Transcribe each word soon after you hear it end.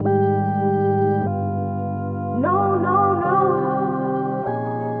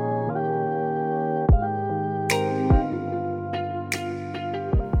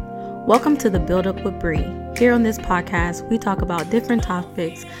Welcome to the Build Up with Bree. Here on this podcast, we talk about different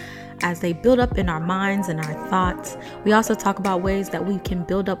topics as they build up in our minds and our thoughts. We also talk about ways that we can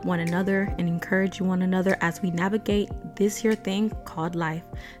build up one another and encourage one another as we navigate this here thing called life.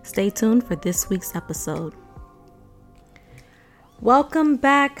 Stay tuned for this week's episode. Welcome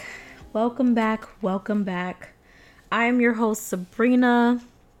back. I am your host, Sabrina.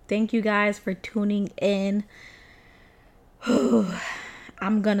 Thank you guys for tuning in.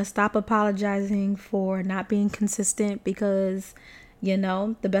 I'm going to stop apologizing for not being consistent because,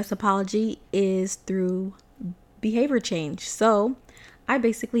 the best apology is through behavior change. So I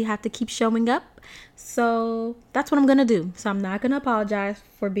basically have to keep showing up. So that's what I'm going to do. So I'm not going to apologize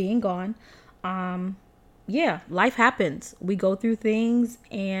for being gone. Life happens. We go through things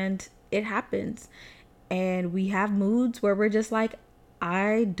and it happens. And we have moods where we're just like,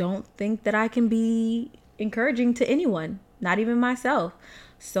 I don't think that I can be encouraging to anyone, not even myself.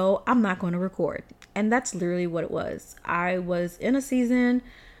 So I'm not going to record. And that's literally what it was. I was in a season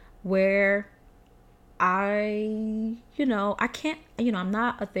where I can't, I'm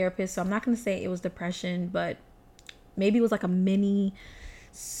not a therapist, so I'm not going to say it was depression, but maybe it was like a mini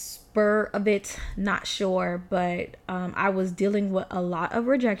spur of it, not sure. But I was dealing with a lot of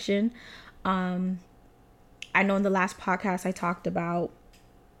rejection. I know in the last podcast I talked about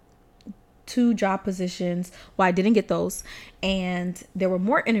 2 job positions. Well, I didn't get those. And there were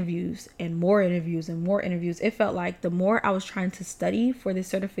more interviews and more interviews and more interviews. It felt like the more I was trying to study for this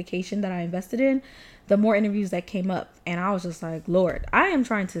certification that I invested in, the more interviews that came up. And I was just like, Lord, I am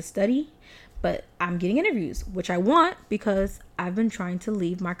trying to study, but I'm getting interviews, which I want because I've been trying to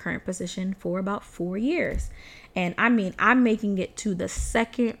leave my current position for about 4 years. And I'm making it to the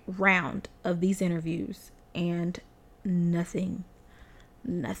second round of these interviews and nothing.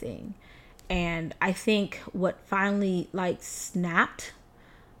 And I think what finally snapped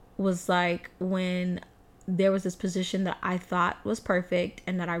was when there was this position that I thought was perfect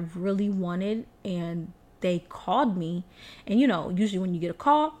and that I really wanted, and they called me. And usually when you get a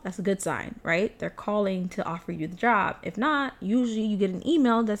call, that's a good sign, right? They're calling to offer you the job. If not, usually you get an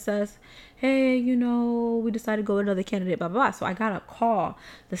email that says, hey, we decided to go with another candidate, blah, blah, blah. So I got a call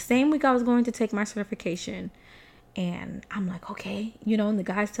the same week I was going to take my certification. And I'm like, okay, and the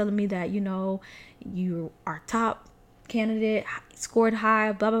guy's telling me that, you are top candidate, scored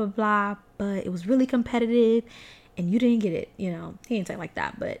high, blah, blah, blah, blah, but it was really competitive and you didn't get it. He didn't say it like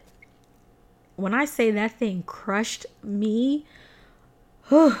that. But when I say that thing crushed me,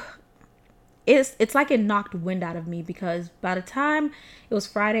 it's like it knocked wind out of me, because by the time it was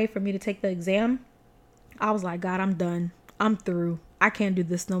Friday for me to take the exam, I was like, God, I'm done. I'm through. I can't do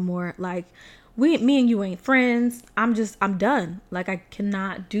this no more. Me and you ain't friends. I'm done. I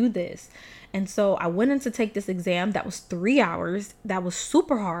cannot do this. And so I went in to take this exam that was 3 hours. That was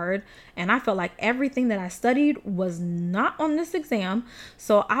super hard. And I felt like everything that I studied was not on this exam.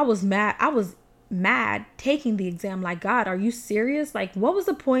 So I was mad. I was mad taking the exam. Like, God, are you serious? What was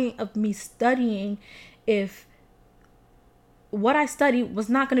the point of me studying if what I studied was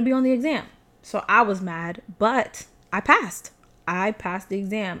not going to be on the exam? So I was mad, but I passed the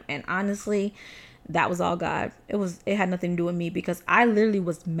exam, and honestly, that was all God. It had nothing to do with me, because I literally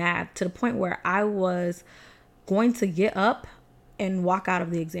was mad to the point where I was going to get up and walk out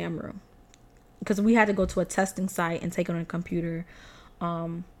of the exam room, because we had to go to a testing site and take it on a computer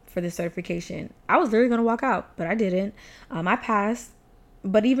for this certification. I was literally going to walk out, but I didn't. I passed,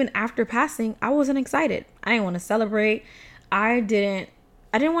 but even after passing, I wasn't excited. I didn't want to celebrate. I didn't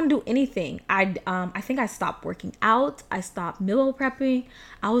want to do anything. I think I stopped working out. I stopped meal prepping.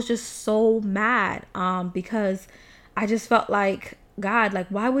 I was just so mad because I just felt like, God,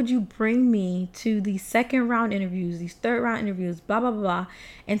 why would you bring me to these second round interviews, these third round interviews, blah, blah, blah, blah,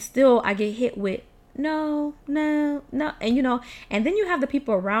 and still I get hit with no. And, and then you have the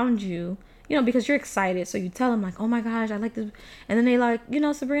people around you, because you're excited. So you tell them oh my gosh, I like this. And then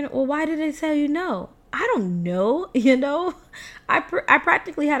they Sabrina, well, why did they tell you no? I don't know, I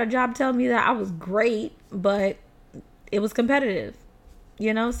practically had a job telling me that I was great, but it was competitive,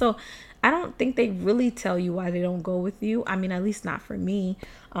 so I don't think they really tell you why they don't go with you. I mean, at least not for me,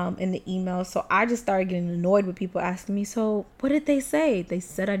 in the email. So I just started getting annoyed with people asking me, so what did they say? They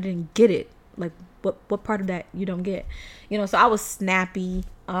said I didn't get it. What part of that you don't get? So I was snappy,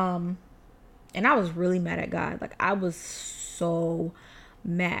 and I was really mad at God. I was so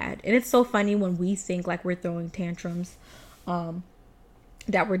mad. And it's so funny when we think we're throwing tantrums,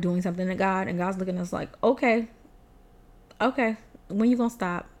 that we're doing something to God, and God's looking at us like, okay, when you gonna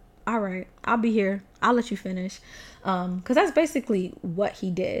stop? All right, I'll be here. I'll let you finish. Because that's basically what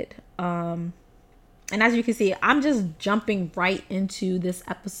he did. And as you can see, I'm just jumping right into this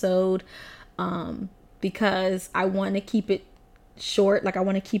episode because I want to keep it short. Like, I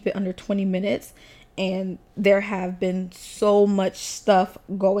want to keep it under 20 minutes. And there have been so much stuff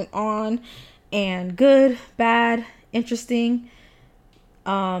going on, and good, bad, interesting.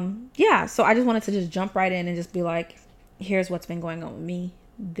 Yeah, so I just wanted to just jump right in and just be like, here's what's been going on with me.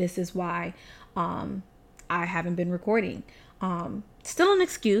 This is why I haven't been recording. Still an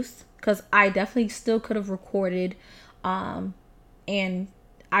excuse, because I definitely still could have recorded. And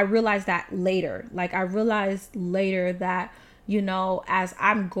I realized that later. Like, I realized later that, you know, as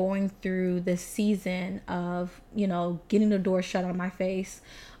I'm going through this season of, you know, getting the door shut on my face,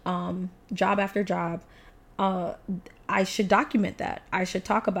 job after job, I should document that. I should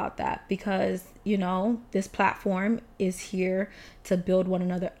talk about that, because, you know, this platform is here to build one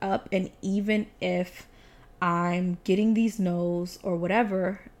another up. And even if I'm getting these no's or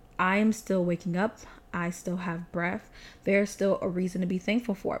whatever, I'm still waking up. I still have breath. There's still a reason to be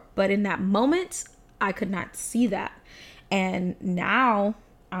thankful for. But in that moment, I could not see that. And now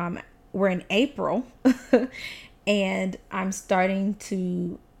we're in April and I'm starting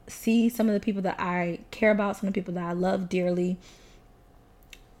to see some of the people that I care about, some of the people that I love dearly.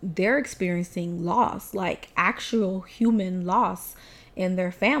 They're experiencing loss, like actual human loss in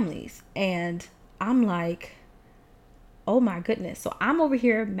their families. And I'm like, oh my goodness. So I'm over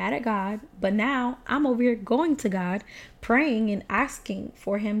here mad at God, but now I'm over here going to God, praying and asking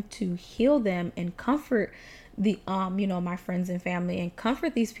for him to heal them and comfort the you know, my friends and family, and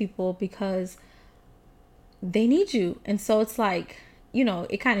comfort these people, because they need you. And so it's like, you know,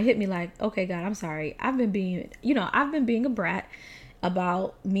 it kind of hit me like, okay, God, I'm sorry. I've been being, you know, I've been being a brat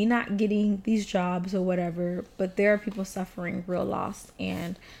about me not getting these jobs or whatever, but there are people suffering real loss,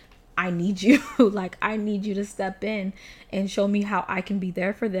 and I need you. Like, I need you to step in and show me how I can be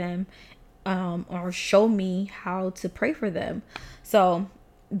there for them, or show me how to pray for them. So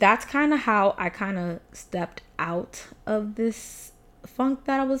that's kind of how I kind of stepped out of this funk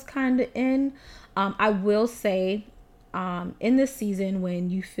that I was kind of in. I will say, in this season, when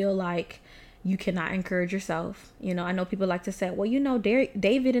you feel like you cannot encourage yourself, you know, I know people like to say, well, you know,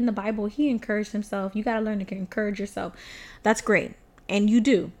 David in the Bible, he encouraged himself. You got to learn to encourage yourself. That's great. And you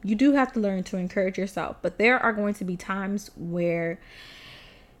do have to learn to encourage yourself. But there are going to be times where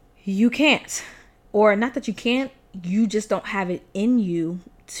you can't, or not that you can't, you just don't have it in you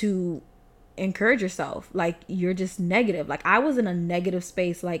to encourage yourself. Like, you're just negative. Like, I was in a negative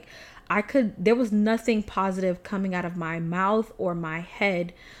space. Like, there was nothing positive coming out of my mouth or my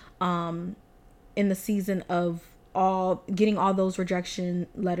head in the season of getting all those rejection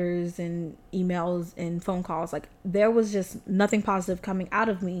letters and emails and phone calls. Like, there was just nothing positive coming out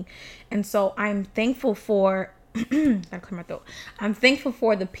of me. And so I'm thankful for gotta clear my throat. I'm thankful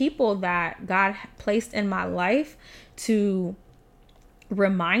for the people that God placed in my life to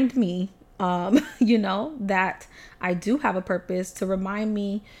remind me, you know, that I do have a purpose, to remind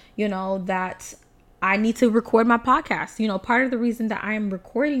me, you know, that I need to record my podcast. You know, part of the reason that I am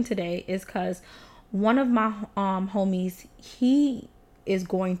recording today is because one of my homies, he is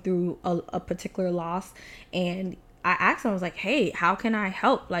going through a particular loss, and I asked him, I was like, hey, how can I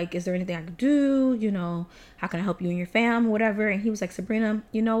help? Like, is there anything I could do? You know, how can I help you and your fam, whatever? And he was like, Sabrina,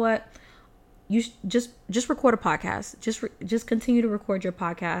 you know what? You just record a podcast. Just continue to record your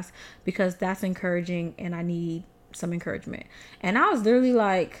podcast, because that's encouraging, and I need some encouragement. And I was literally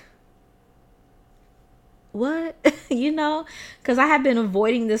like, what? You know, because I have been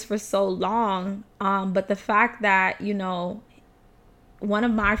avoiding this for so long. But the fact that, you know, one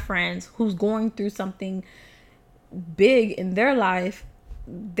of my friends who's going through something big in their life,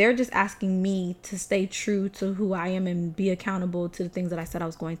 they're just asking me to stay true to who I am and be accountable to the things that I said I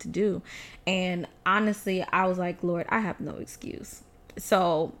was going to do. And honestly, I was like, Lord, I have no excuse.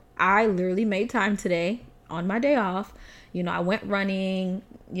 So I literally made time today on my day off. You know, I went running,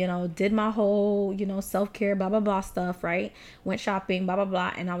 you know, did my whole, you know, self-care, blah, blah, blah stuff, right? Went shopping, blah, blah,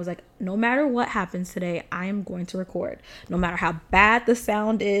 blah. And I was like, no matter what happens today, I am going to record. No matter how bad the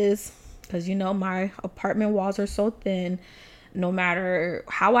sound is, because, you know, my apartment walls are so thin. No matter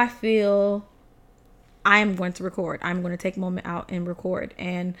how I feel, I am going to record. I'm going to take a moment out and record.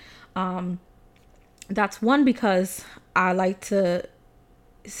 And that's one, because I like to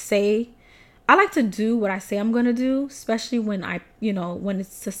do what I say I'm going to do, especially when when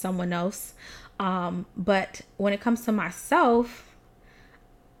it's to someone else. But when it comes to myself,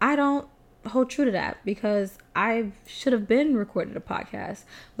 I don't hold true to that, because I should have been recorded a podcast,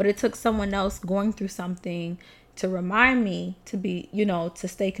 but it took someone else going through something to remind me to be, you know, to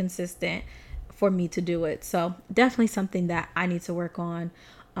stay consistent for me to do it. So definitely something that I need to work on.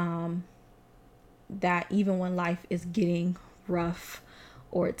 that even when life is getting rough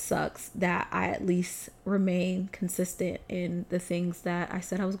or it sucks, that I at least remain consistent in the things that I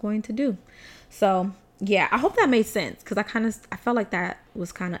said I was going to do. So yeah, I hope that made sense, because I felt like that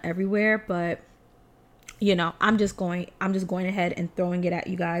was kind of everywhere, but I'm just going ahead and throwing it at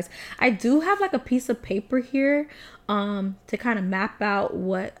you guys. I do have like a piece of paper here to kind of map out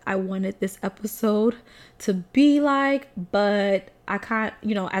what I wanted this episode to be like, but I can't,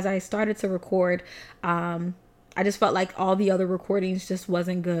 as I started to record, I just felt like all the other recordings just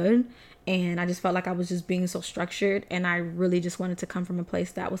wasn't good, and I just felt like I was just being so structured, and I really just wanted to come from a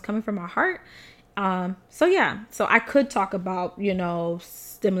place that was coming from my heart. So I could talk about,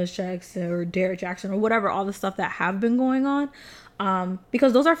 stimulus checks or Derek Jackson or whatever, all the stuff that have been going on,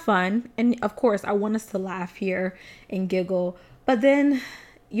 because those are fun. And of course, I want us to laugh here and giggle. But then,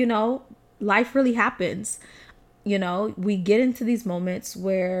 life really happens. We get into these moments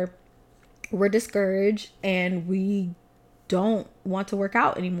where we're discouraged and we don't want to work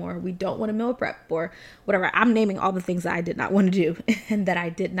out anymore. We don't want to meal prep or whatever. I'm naming all the things that I did not want to do and that I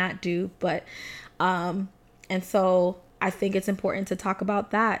did not do. But, and so I think it's important to talk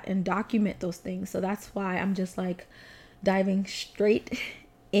about that and document those things. So that's why I'm just like diving straight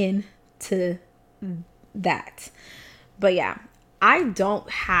into that. But yeah, I don't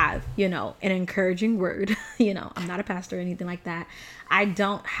have, an encouraging word. I'm not a pastor or anything like that. I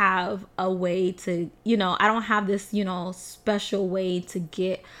don't have a way to, I don't have this, special way to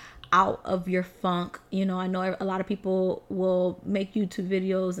get out of your funk. I know a lot of people will make YouTube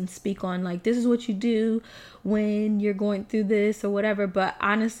videos and speak on like, this is what you do when you're going through this or whatever. But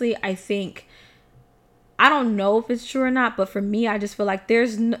honestly, I don't know if it's true or not, but for me, I just feel like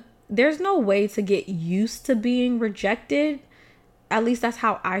there's no way to get used to being rejected. At least that's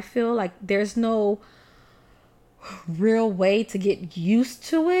how I feel. Like there's no real way to get used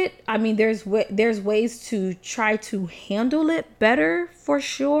to it. I mean, there's ways to try to handle it better for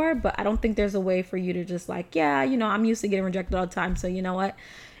sure, but I don't think there's a way for you to just like, yeah, I'm used to getting rejected all the time, so you know what?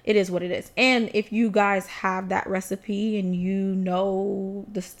 It is what it is. And if you guys have that recipe and you know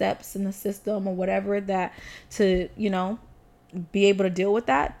the steps in the system or whatever that to, be able to deal with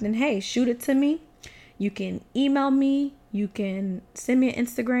that, then hey, shoot it to me. You can email me. You can send me an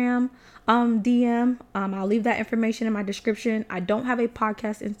Instagram DM. I'll leave that information in my description. I don't have a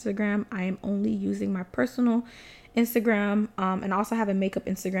podcast Instagram. I am only using my personal Instagram, and I also have a makeup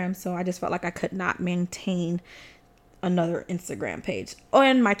Instagram. So I just felt like I could not maintain another Instagram page. Oh,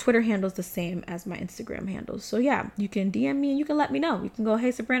 and my Twitter handle is the same as my Instagram handle. So yeah, you can DM me and you can let me know. You can go,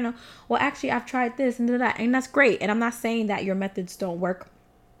 hey Sabrina, well actually I've tried this and that, and that's great. And I'm not saying that your methods don't work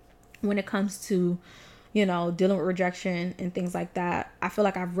when it comes to dealing with rejection and things like that. I feel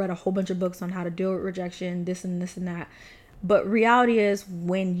like I've read a whole bunch of books on how to deal with rejection, this and this and that. But reality is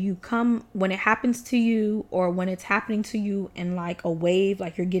when it happens to you, or when it's happening to you in like a wave,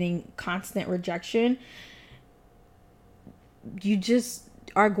 like you're getting constant rejection, you just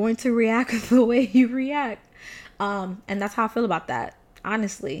are going to react the way you react. And that's how I feel about that,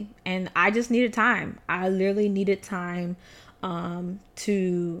 honestly. And I just needed time. I literally needed time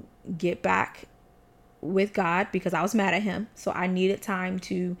to get back with God, because I was mad at him. So I needed time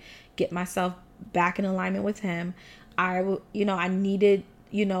to get myself back in alignment with him. I needed,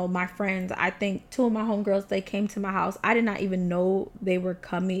 my friends. I think 2 of my homegirls, they came to my house. I did not even know they were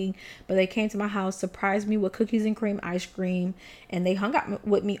coming, but they came to my house, surprised me with cookies and cream ice cream, and they hung out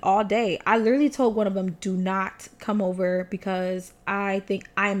with me all day. I literally told one of them, do not come over, because I think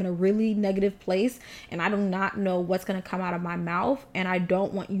I am in a really negative place and I do not know what's going to come out of my mouth, and I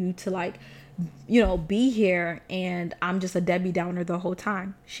don't want you to like be here and I'm just a Debbie Downer the whole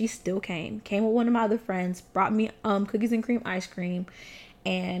time. She still came with one of my other friends, brought me cookies and cream ice cream,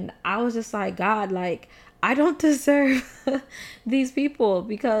 and I was just like, God, like I don't deserve these people,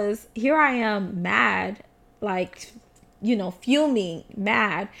 because here I am mad, like fuming,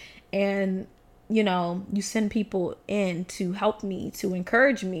 mad, and you send people in to help me, to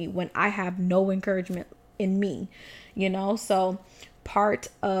encourage me when I have no encouragement in me, so part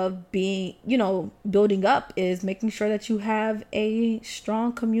of being, building up is making sure that you have a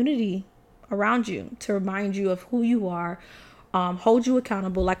strong community around you to remind you of who you are, hold you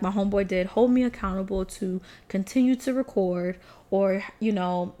accountable, like my homeboy did, hold me accountable to continue to record, or,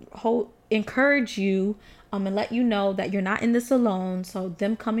 encourage you, and let you know that you're not in this alone. So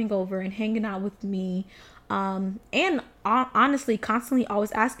them coming over and hanging out with me, And honestly, constantly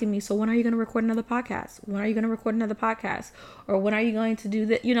always asking me, so when are you going to record another podcast? When are you going to record another podcast? Or when are you going to do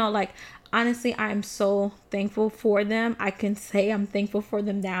that? Like, honestly, I'm so thankful for them. I can say I'm thankful for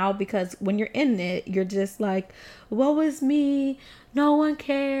them now, because when you're in it, you're just like, woe is me. No one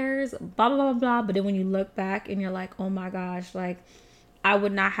cares, blah, blah, blah, blah. But then when you look back and you're like, oh my gosh, like, I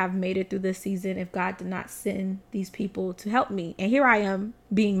would not have made it through this season if God did not send these people to help me. And here I am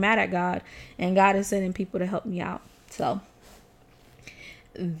being mad at God, and God is sending people to help me out. So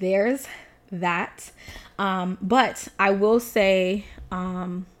there's that. But I will say,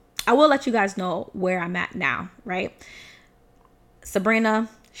 I will let you guys know where I'm at now, right? Sabrina,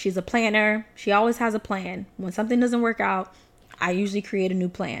 she's a planner. She always has a plan. When something doesn't work out, I usually create a new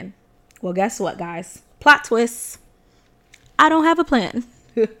plan. Well, guess what, guys? Plot twists. I don't have a plan.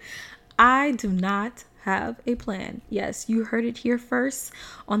 I do not have a plan. Yes, you heard it here first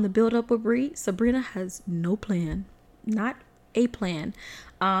on the Build Up with Bree. Sabrina has no plan. Not a plan.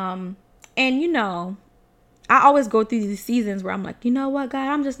 And I always go through these seasons where I'm like, you know what, God,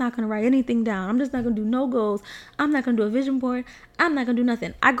 I'm just not going to write anything down. I'm just not going to do no goals. I'm not going to do a vision board. I'm not going to do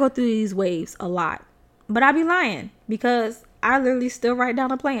nothing. I go through these waves a lot. But I be lying, because I literally still write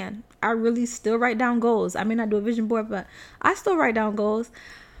down a plan. I really still write down goals. I may not do a vision board, but I still write down goals.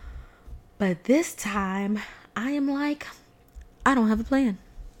 But this time, I am like, I don't have a plan.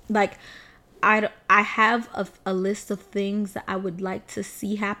 Like, I have a list of things that I would like to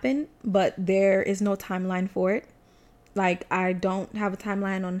see happen, but there is no timeline for it. Like, I don't have a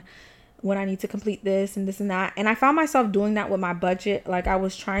timeline on when I need to complete this and this and that. And I found myself doing that with my budget. Like, I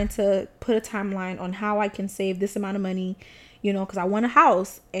was trying to put a timeline on how I can save this amount of money, because I want a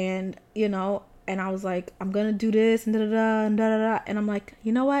house, and, and I was like, I'm going to do this and da-da-da and da-da-da. And I'm like,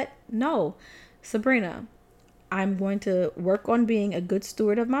 you know what? No, Sabrina, I'm going to work on being a good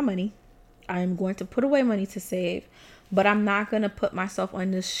steward of my money. I'm going to put away money to save, but I'm not going to put myself on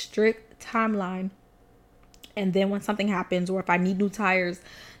this strict timeline. And then when something happens, or if I need new tires,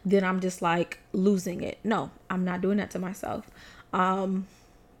 then I'm just like losing it. No, I'm not doing that to myself.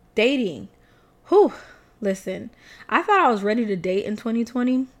 Dating. Whew. Listen, I thought I was ready to date in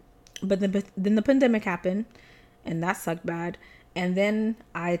 2020, but then the pandemic happened, and that sucked bad. And then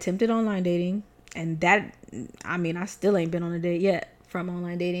I attempted online dating, and I still ain't been on a date yet from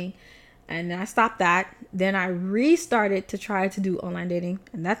online dating. And then I stopped that. Then I restarted to try to do online dating,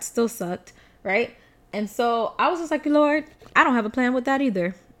 and that still sucked, right? And so I was just like, Lord, I don't have a plan with that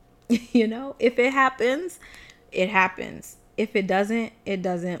either. If it happens, it happens. If it doesn't, it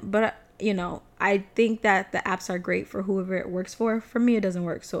doesn't. But, I think that the apps are great for whoever it works for. For me, it doesn't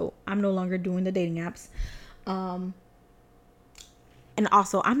work. So I'm no longer doing the dating apps. And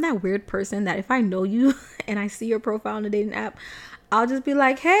also, I'm that weird person that if I know you and I see your profile on the dating app, I'll just be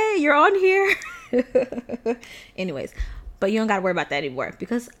like, hey, you're on here. Anyways, but you don't got to worry about that anymore,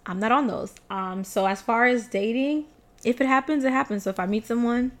 because I'm not on those. So as far as dating, if it happens, it happens. So if I meet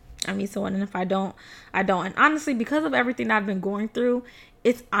someone, I meet someone. And if I don't, I don't. And honestly, because of everything that I've been going through,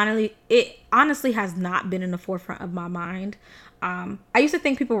 it honestly has not been in the forefront of my mind. I used to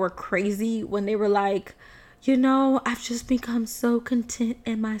think people were crazy when they were like, I've just become so content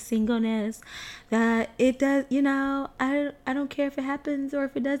in my singleness that it does, I don't care if it happens or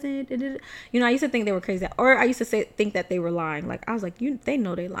if it doesn't. I used to think they were crazy, or I used to think that they were lying. Like, I was like, they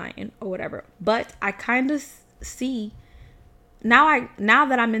know they lying or whatever. But I kind of see now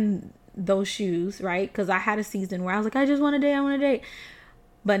that I'm in those shoes, right? Because I had a season where I was like, I just want to date. I want to date.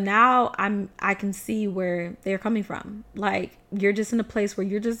 But now I can see where they're coming from. Like, you're just in a place where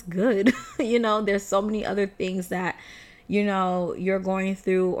you're just good. There's so many other things that, you're going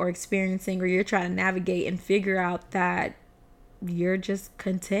through or experiencing, or you're trying to navigate and figure out that you're just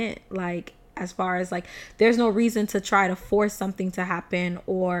content. Like, as far as like, there's no reason to try to force something to happen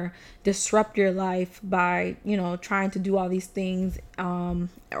or disrupt your life by, trying to do all these things,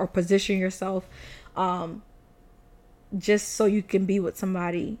 or position yourself, just so you can be with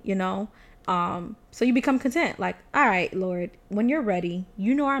somebody, so you become content. Like, all right, Lord, when you're ready,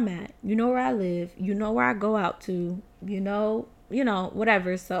 where I'm at, where I live, where I go out to,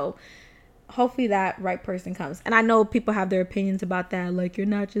 whatever. So hopefully that right person comes. And I know people have their opinions about that. Like, you're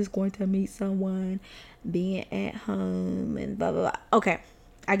not just going to meet someone being at home and blah, blah, blah. Okay,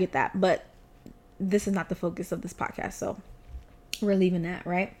 I get that. But this is not the focus of this podcast. So we're leaving that,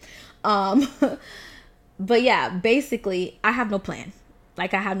 right? But yeah, basically, I have no plan.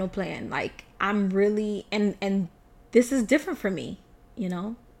 Like, I have no plan. Like, I'm really, and this is different for me,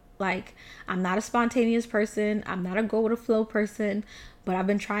 Like, I'm not a spontaneous person. I'm not a go with the flow person, but I've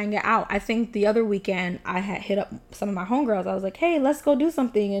been trying it out. I think the other weekend I had hit up some of my homegirls. I was like, hey, let's go do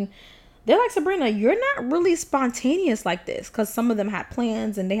something. And they're like, Sabrina, you're not really spontaneous like this, because some of them had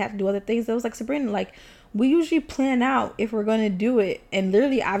plans and they had to do other things. It was like, Sabrina, like, we usually plan out if we're going to do it. And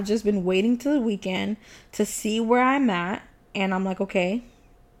literally, I've just been waiting till the weekend to see where I'm at. And I'm like, okay,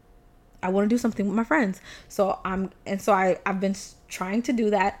 I want to do something with my friends. I've been trying to do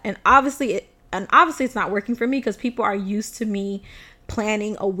that. And obviously it's not working for me, because people are used to me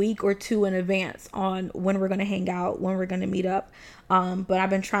planning a week or two in advance on when we're going to hang out, when we're going to meet up. But I've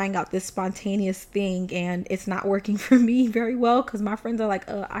been trying out this spontaneous thing, and it's not working for me very well, because my friends are like,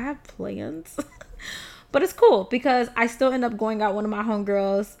 I have plans. But it's cool, because I still end up going out with one of my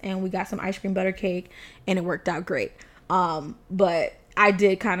homegirls, and we got some ice cream butter cake, and it worked out great. But I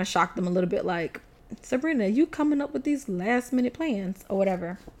did kind of shock them a little bit, like, Sabrina, you coming up with these last minute plans or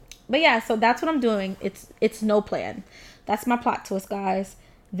whatever. But yeah, so that's what I'm doing. It's no plan. That's my plot twist, guys.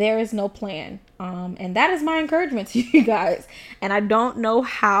 There is no plan. And that is my encouragement to you guys. And I don't know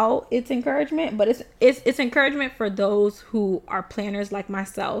how it's encouragement, but it's encouragement for those who are planners like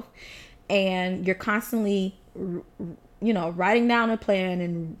myself, and you're constantly writing down a plan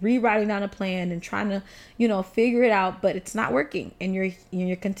and rewriting down a plan and trying to, figure it out, but it's not working, and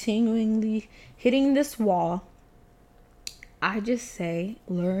you're continually hitting this wall. I just say,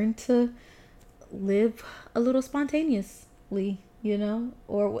 learn to live a little spontaneously,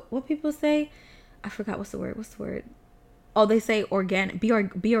 or what people say. I forgot what's the word. Oh, they say organic.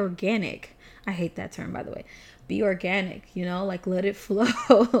 Be organic. I hate that term, by the way. Be organic, like, let it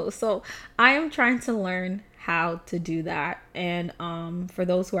flow. So I am trying to learn how to do that. And for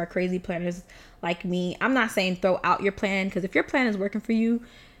those who are crazy planners like me, I'm not saying throw out your plan, because if your plan is working for you,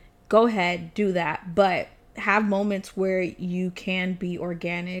 go ahead, do that. But have moments where you can be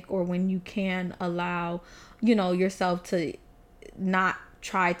organic, or when you can allow, yourself to not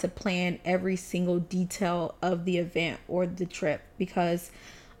try to plan every single detail of the event or the trip, because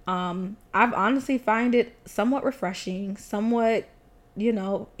I've honestly find it somewhat refreshing, somewhat,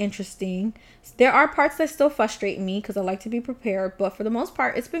 interesting. There are parts that still frustrate me, because I like to be prepared, but for the most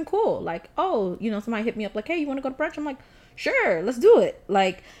part, it's been cool. Like, oh, somebody hit me up like, hey, you want to go to brunch? I'm like, sure, let's do it.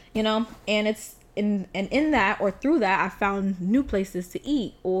 Like, and it's in that, or through that, I found new places to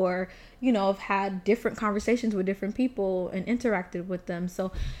eat, or I've had different conversations with different people and interacted with them.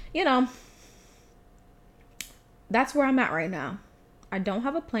 So that's where I'm at right now. I don't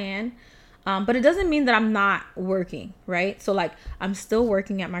have a plan, but it doesn't mean that I'm not working, right? So like, I'm still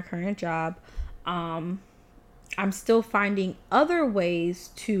working at my current job. I'm still finding other ways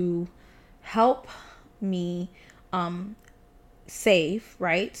to help me save,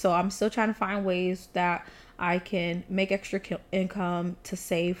 right? So I'm still trying to find ways that I can make extra income to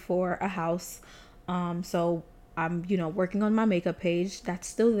save for a house. So I'm, working on my makeup page. That's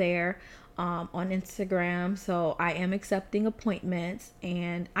still there on Instagram. So I am accepting appointments,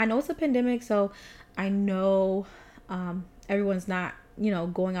 and I know it's a pandemic, so I know everyone's not,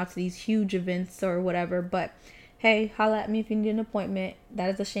 going out to these huge events or whatever, but hey, holla at me if you need an appointment. That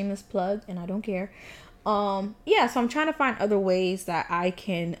is a shameless plug, and I don't care. Yeah, so I'm trying to find other ways that I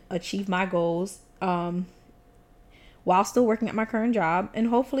can achieve my goals while still working at my current job, and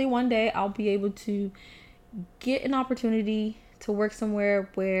hopefully one day I'll be able to get an opportunity to work somewhere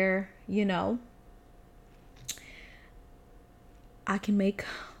where I can make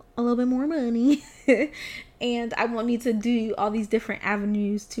a little bit more money and I won't need to do all these different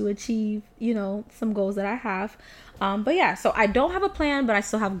avenues to achieve some goals that I have. But yeah, so I don't have a plan, but I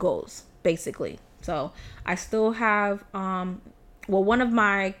still have goals, basically. So I still have one of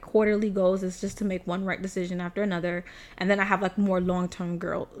my quarterly goals is just to make one right decision after another, and then I have like more long-term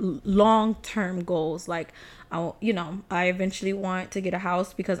goals. Like I eventually want to get a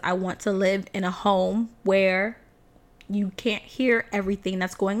house, because I want to live in a home where you can't hear everything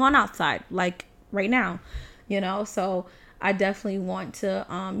that's going on outside, like right now, so I definitely want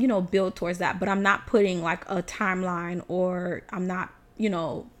to build towards that. But I'm not putting like a timeline, or I'm not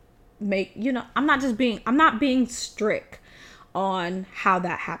I'm not being strict on how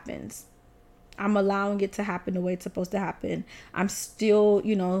that happens. I'm allowing it to happen the way it's supposed to happen. I'm still,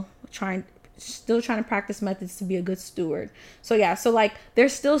 trying to practice methods to be a good steward. So yeah, so like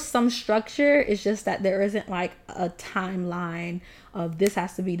there's still some structure. It's just that there isn't like a timeline of this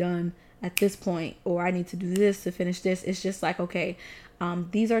has to be done at this point, or I need to do this to finish this. It's just like, okay,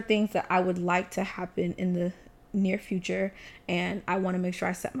 these are things that I would like to happen in the near future, and I want to make sure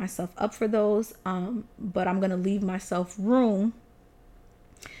I set myself up for those, but I'm gonna leave myself room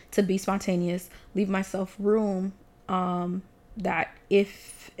to be spontaneous, leave myself room that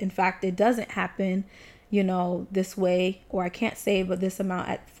if in fact it doesn't happen this way, or I can't save but this amount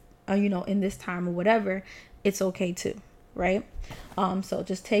at in this time or whatever, it's okay too. right? So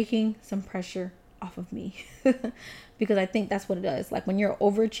just taking some pressure off of me because I think that's what it does. Like when you're an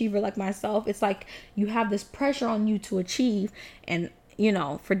overachiever like myself, it's like you have this pressure on you to achieve, and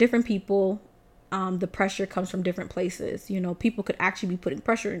for different people, the pressure comes from different places. People could actually be putting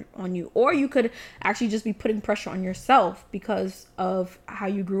pressure on you, or you could actually just be putting pressure on yourself because of how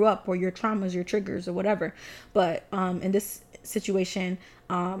you grew up, or your traumas, your triggers, or whatever. But in this situation,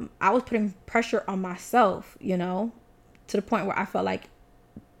 I was putting pressure on myself, to the point where I felt like,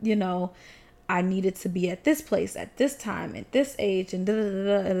 I needed to be at this place at this time at this age and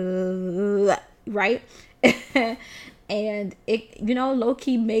right. And it, low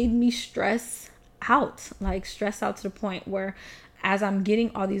key made me stress out, like stress out to the point where, as I'm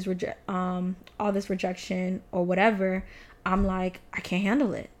getting all this rejection or whatever, I'm like, I can't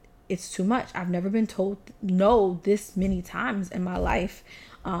handle it. It's too much. I've never been told no this many times in my life.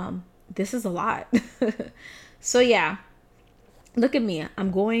 This is a lot. So yeah, look at me.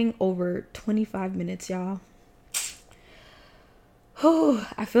 I'm going over 25 minutes, y'all.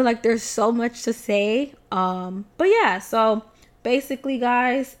 I feel like there's so much to say. But yeah, so basically,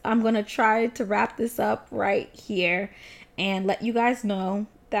 guys, I'm going to try to wrap this up right here and let you guys know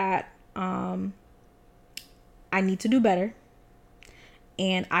that I need to do better.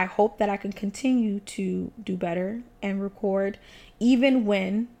 And I hope that I can continue to do better and record even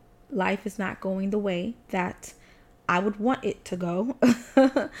when life is not going the way that I would want it to go.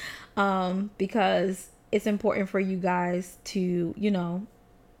 Because it's important for you guys to,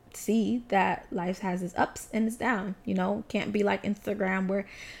 see that life has its ups and its downs. Can't be like Instagram where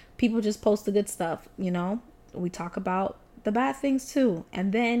people just post the good stuff. We talk about the bad things too,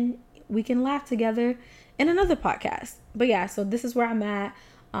 and then we can laugh together in another podcast. But yeah, so this is where I'm at.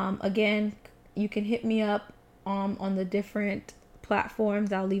 Again, you can hit me up on the different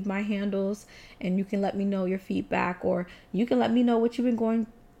platforms. I'll leave my handles, and you can let me know your feedback, or you can let me know what you've been going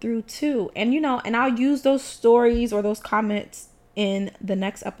through too. And and I'll use those stories or those comments in the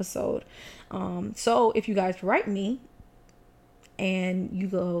next episode. So if you guys write me and you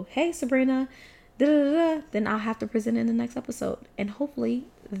go, hey Sabrina, then I'll have to present it in the next episode, and hopefully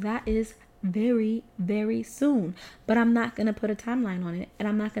that is very, very soon. But I'm not gonna put a timeline on it, and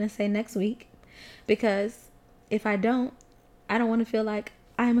I'm not gonna say next week, because if I don't want to feel like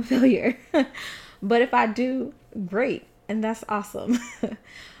I am a failure. But if I do, great, and that's awesome.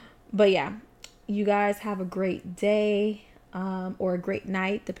 But yeah, you guys have a great day, or a great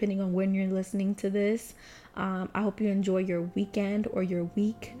night, depending on when you're listening to this. I hope you enjoy your weekend or your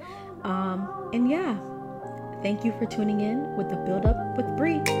week. And yeah, thank you for tuning in with the Build Up with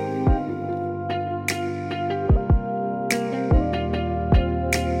Bree.